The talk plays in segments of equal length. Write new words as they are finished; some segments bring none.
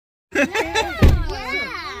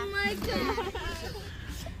my God.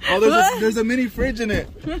 Oh, there's a mini fridge in it.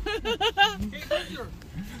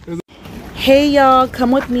 Hey y'all,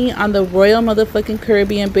 come with me on the Royal motherfucking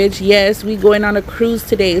Caribbean, bitch. Yes, we going on a cruise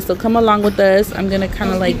today, so come along with us. I'm gonna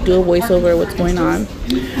kind of like do a voiceover of what's going on.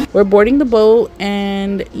 We're boarding the boat,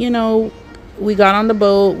 and you know, we got on the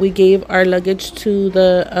boat, we gave our luggage to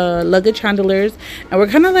the luggage handlers, and we're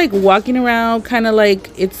kind of like walking around, kind of like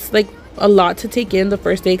it's like a lot to take in the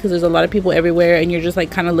first day because there's a lot of people everywhere, and you're just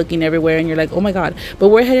like kind of looking everywhere, and you're like, oh my God. But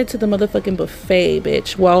we're headed to the motherfucking buffet,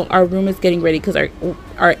 bitch. Well, our room is getting ready because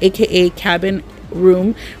our AKA cabin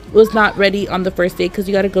room was not ready on the first day because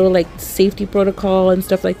you got to go to like safety protocol and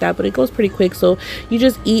stuff like that, but it goes pretty quick, so you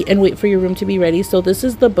just eat and wait for your room to be ready. So this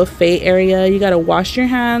is the buffet area. You got to wash your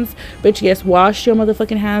hands, bitch. Yes, wash your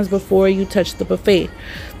motherfucking hands before you touch the buffet.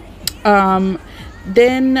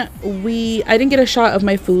 Then I didn't get a shot of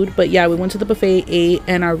my food, but yeah, we went to the buffet, ate,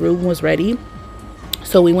 and our room was ready.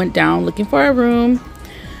 So we went down looking for our room.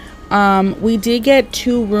 We did get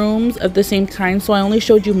 2 rooms of the same kind, so I only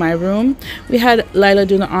showed you my room. We had Lila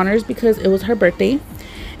do the honors because it was her birthday.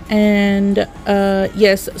 And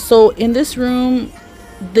yes, so in this room,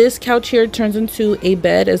 this couch here turns into a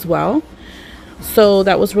bed as well. So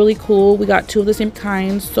that was really cool. We got 2 of the same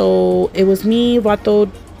kind. So it was me,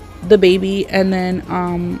 Vato, the baby, and then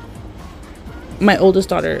my oldest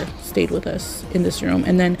daughter stayed with us in this room,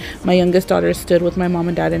 and then my youngest daughter stood with my mom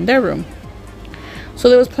and dad in their room. So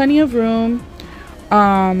there was plenty of room.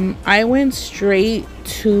 I went straight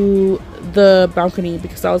to the balcony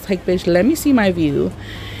because I was like, bitch, let me see my view.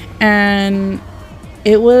 And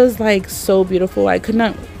it was like so beautiful. I could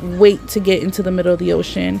not wait to get into the middle of the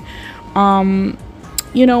ocean.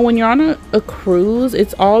 You know, when you're on a cruise,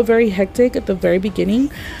 it's all very hectic at the very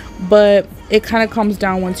beginning, but it kind of calms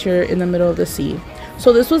down once you're in the middle of the sea.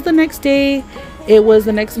 So this was the next day. It was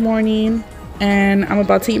the next morning, and I'm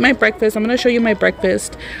about to eat my breakfast. I'm going to show you my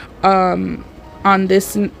breakfast on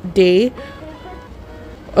this day.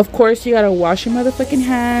 Of course, you got to wash your motherfucking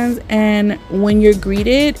hands, and when you're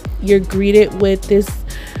greeted with this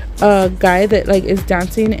guy that like is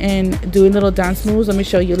dancing and doing little dance moves. Let me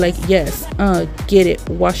show you. Like, yes, get it,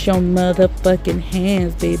 wash your motherfucking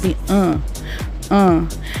hands, baby.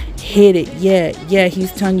 Hit it. Yeah,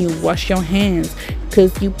 he's telling you wash your hands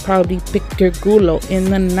because you probably picked your gulo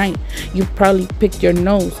in the night. You probably picked your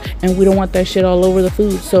nose, and we don't want that shit all over the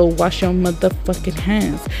food, so wash your motherfucking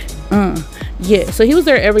hands. Yeah, so he was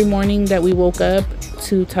there every morning that we woke up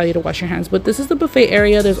to tell you to wash your hands. But this is the buffet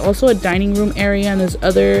area. There's also a dining room area, and there's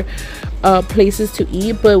other places to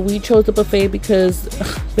eat, but we chose the buffet because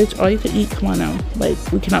bitch, all you can eat, come on now, like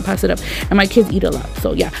we cannot pass it up, and my kids eat a lot.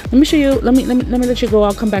 So yeah, let me show you. Let me let you go.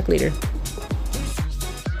 I'll come back later.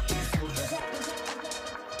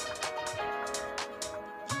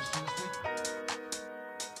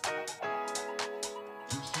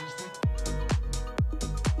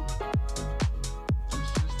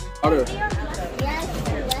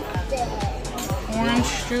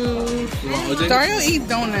 Orange juice. Dario eat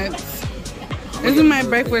donuts. This is my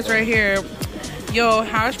breakfast right here. Yo,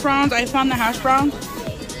 hash browns. I found the hash browns.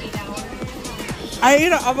 I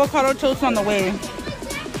ate an avocado toast on the way.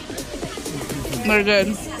 They're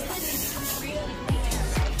good.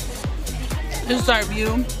 This is our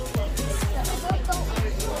view.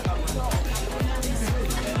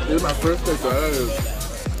 This is my first day, so I gotta do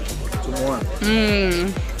some more.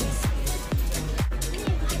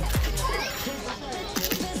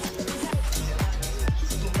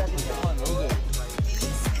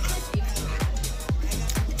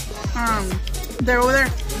 They're over there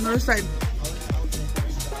on the other side.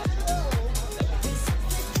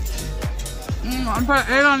 I put an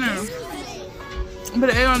egg on there. I put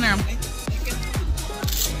an egg on there.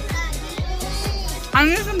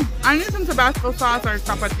 I need some Tabasco sauce or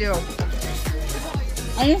tapatio.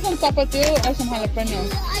 I need some tapatio and some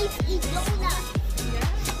jalapenos.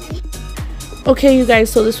 Okay, you guys,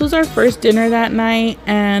 so this was our first dinner that night,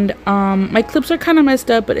 and my clips are kind of messed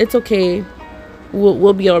up, but it's okay.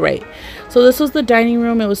 We'll be all right. So this was the dining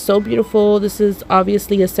room. It was so beautiful. This is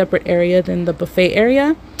obviously a separate area than the buffet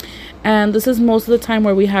area, and this is most of the time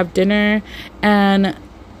where we have dinner, and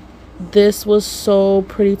this was so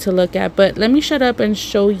pretty to look at. But let me shut up and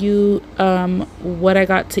show you what I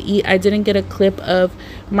got to eat. I didn't get a clip of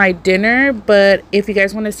my dinner, but if you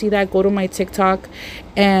guys want to see that, go to my TikTok.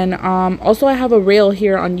 And also I have a reel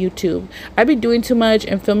here on YouTube. I've been doing too much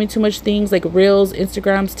and filming too much things like reels,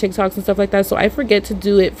 Instagrams, TikToks and stuff like that, so I forget to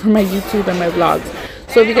do it for my YouTube and my vlogs.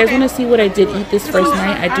 So if you guys want to see what I did eat this first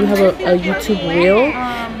night, I do have a YouTube reel,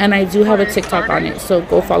 and I do have a TikTok on it, so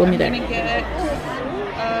go follow me there.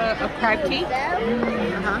 A crab cake.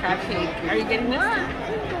 crab cake. Are you getting this?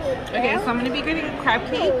 Okay, so I'm gonna be getting a crab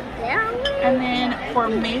cake, and then for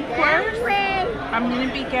main course, I'm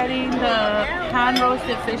gonna be getting the pan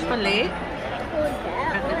roasted fish fillet.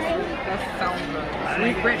 That sounds good.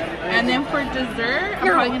 And then for dessert, I'm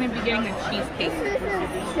probably gonna be getting a cheesecake.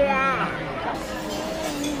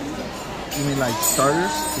 You mean like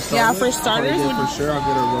starters? Yeah, for starters, for sure, I'll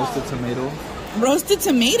get a roasted tomato. Roasted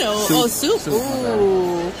tomato? Oh, soup. Soup,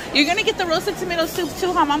 Ooh. You're gonna get the roasted tomato soup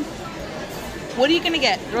too, huh, Mom? What are you gonna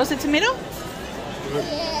get? Roasted tomato?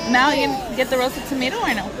 Yeah. Now you gonna get the roasted tomato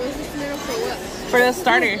or no? Roasted tomato for what? For the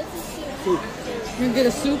starter. Soup. You can get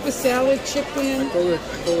a soup, a salad, chicken. I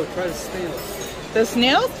go try the snails. The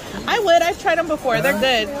snails? I would. I've tried them before. They're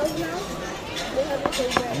good.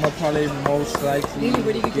 I'm gonna probably most likely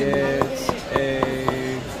What do you get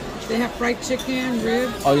a... They have fried chicken,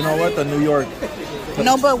 ribs. Oh, you know what? The New York.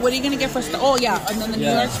 No, but what are you gonna get for? Oh yeah, and then the New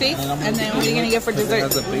York steak, and then what are you gonna get for dessert? It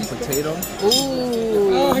has a baked potato.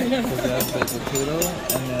 Ooh. Oh, yeah. Because it has baked potato,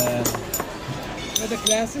 and then With the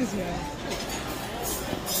glasses, yeah.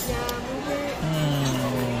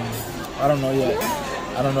 I don't know yet.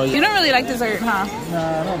 I don't know yet. You don't really like dessert, huh?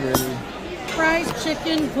 Nah, not really. Fries,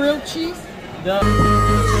 chicken, grilled cheese. Don't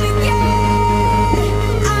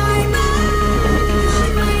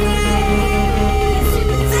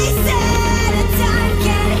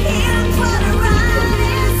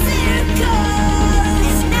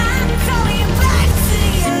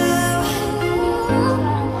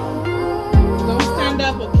stand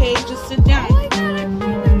up, okay? Just sit down.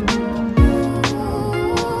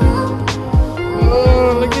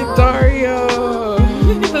 Oh, look at Dario.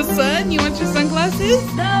 The sun? You want your sunglasses?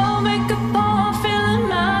 No makeup on, feeling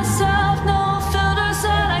myself. No filters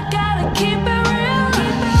on, I gotta keep it real.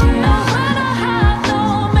 And when I have no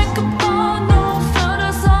makeup on, no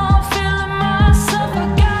filters on, feeling myself, I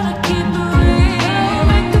gotta keep it real. No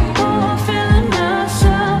makeup on, feeling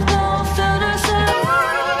myself. No filters on.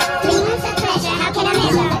 3 months of pleasure, how can I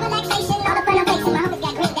measure? Relaxation, all the fun I'm facing. My homies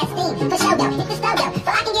got great, that's steam. For show though, hit the stove though,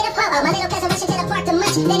 so I can get a photo. My little cousin rushing to the park too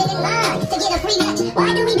much, then it in line to get a free lunch.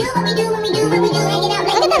 Why do we do what we do when we do what we do? Hanging out,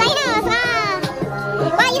 look at the lighthouse, wow.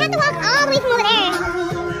 Wow, you have to walk all the way from over there.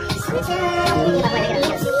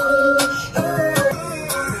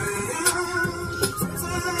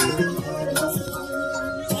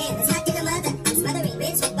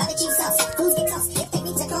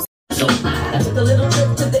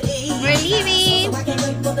 We're leaving.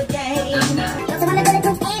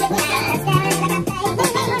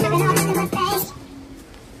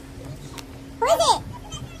 Who is it?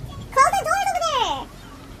 Close the doors over there.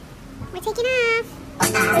 We're taking off.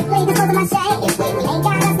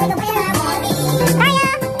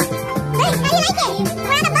 Hiya. Hey, how do you like it?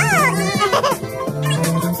 We're on a boat.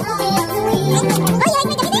 Oh, you like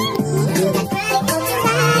my gummy bear?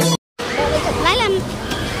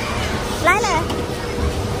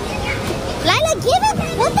 Lila, give it.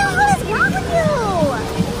 What the hell is wrong with you?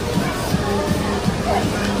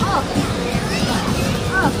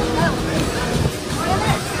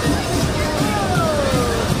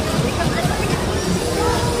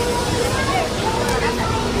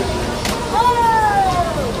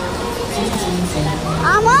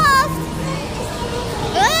 Almost.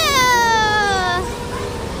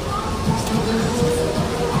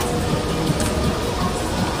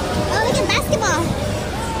 Oh, look at basketball.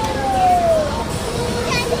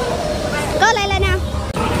 Go, Layla, now.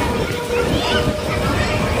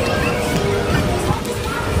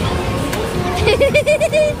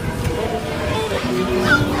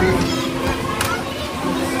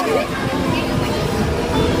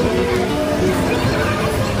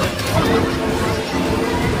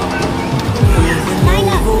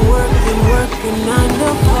 Working 9 to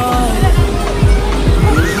 5.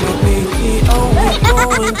 PTO, we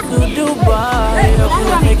going to Dubai. I'm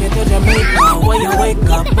gonna take it to Jamaica, where you wake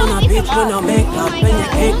up on a beach with no makeup and your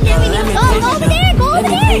cake. Let me taste ya, let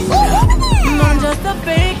me taste ya. I'm just a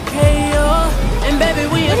fake KO, and baby,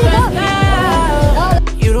 when you're stressed out,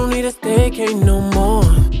 you don't need a staycation no more.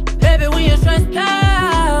 Baby, when you're stressed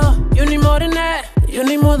out, you need more than that. You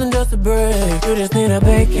need more than just a break. You just need a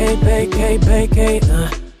vacate, vacate, vacate.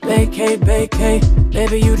 Vacate, vacate.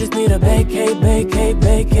 Baby, you just need a vacate, vacate,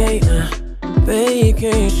 vacate.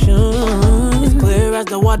 Vacation. It's clear as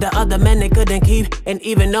the water, other men they couldn't keep. And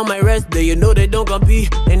even on my rest day, you know they don't compete.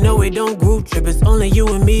 They know we don't group trip, it's only you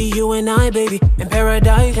and me, you and I, baby. In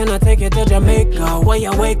paradise, can I take you to Jamaica? Where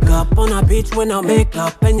you wake up on a beach with no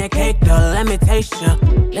makeup and your cake, girl. Let me taste ya,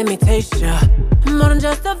 let me taste ya. More than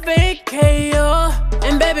just a vacate,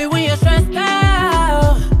 and baby, when you're stressed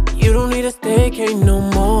out, you don't need a staycation no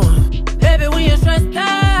more. Baby, when you're stressed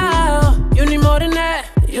out, you need more than that.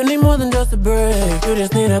 You need more than just a break. You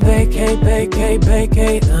just need a vacate, vacate,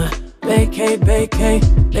 vacate, vacate, vacate.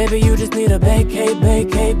 Baby, you just need a vacate,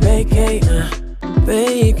 vacate, vacate,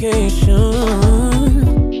 vacation.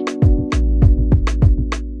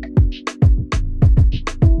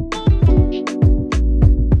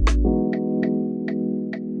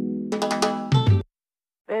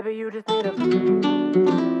 Baby, you just need a.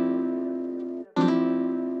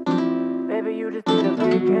 Baby, you just need a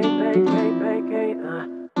vacate, vacate, vacate,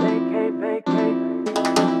 vacate, vacate.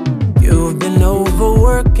 You've been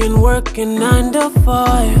overworking, working 9 to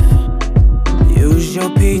 5. Use your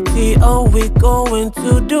PTO, we going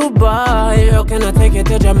to Dubai. Girl, can I take you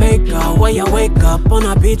to Jamaica? Where you wake up on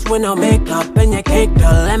a beach with no makeup and your cake,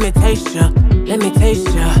 girl. Let me taste ya, let me taste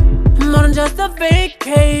ya. More than just a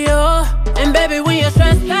vacay, and baby, when you're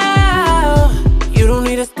stressed out, you don't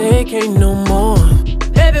need a staycay no more.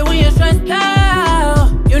 Baby, when you're stressed out,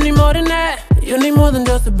 you need more than that. You need more than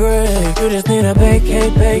just a break. You just need a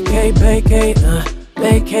vacate, vacate, vacate,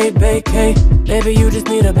 vacate, vacate. Baby, you just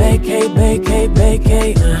need a vacate, vacate,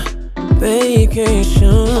 vacate,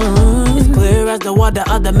 vacation. It's clear as the water,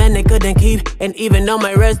 other men they couldn't keep. And even on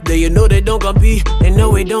my rest day, you know they don't compete. They know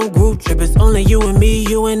we don't group trip, it's only you and me,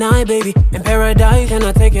 you and I, baby. In paradise, can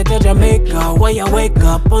I take you to Jamaica? Where you wake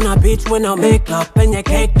up on a beach with no makeup and your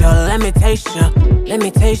cake, girl. Let me taste ya, let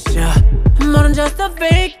me taste ya. More than just a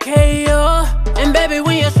vacay, and baby,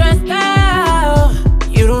 when you're stressed out,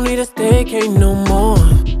 you don't need a staycay no more.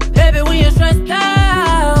 Baby, when you're stressed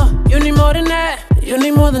out, you need more than that. You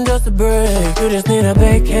need more than just a break. You just need a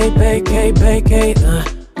vacate, vacate, vacate,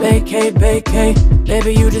 vacate, vacate.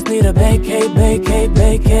 Baby, you just need a vacate, vacate,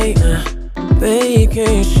 vacate,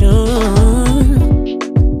 vacation.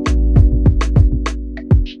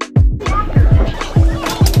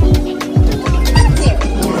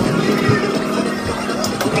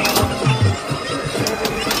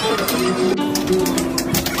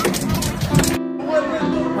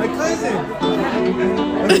 My cousin.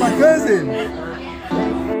 That's my cousin.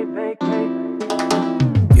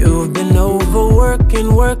 You've been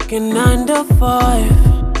overworking, working 9 to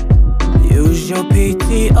 5. Use your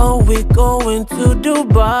PTO, we going to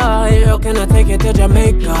Dubai. Girl, can I take you to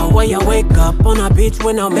Jamaica? Where you wake up on a beach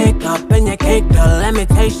with no makeup and your cake, girl. Let me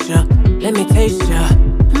taste ya, let me taste ya.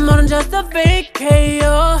 More than just a vacay,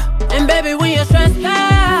 and baby, when you're stressed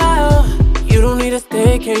out, you don't need a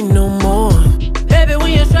staycay no more. Baby,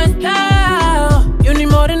 when you're stressed out, you need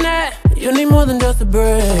more than that. You need more than just a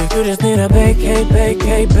break. You just need a vacate,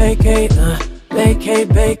 vacate, vacate, vacate,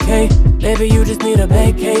 vacate. Baby, you just need a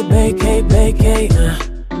vacate, vacate, vacate,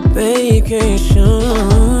 vacation.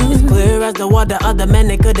 It's clear as the water, other men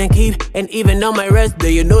they couldn't keep. And even on my rest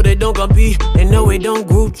day, you know they don't compete. They know we don't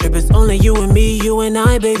group trip, it's only you and me, you and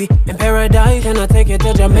I, baby. In paradise, can I take you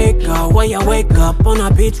to Jamaica? Where you wake up on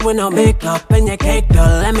a beach with no makeup and your cake,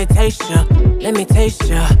 girl. Let me taste ya, let me taste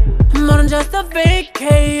ya. More than just a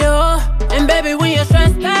vacay, and baby, when you're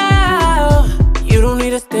stressed out, you don't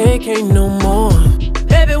need a staycay no more.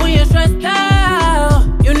 Baby, when you're stressed out,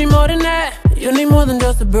 you need more than that. You need more than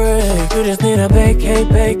just a break. You just need a vacate,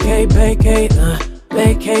 vacate, vacate,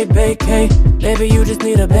 vacate, vacate. Baby, you just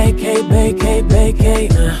need a vacate, vacate,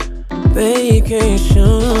 vacate,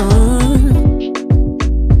 vacation.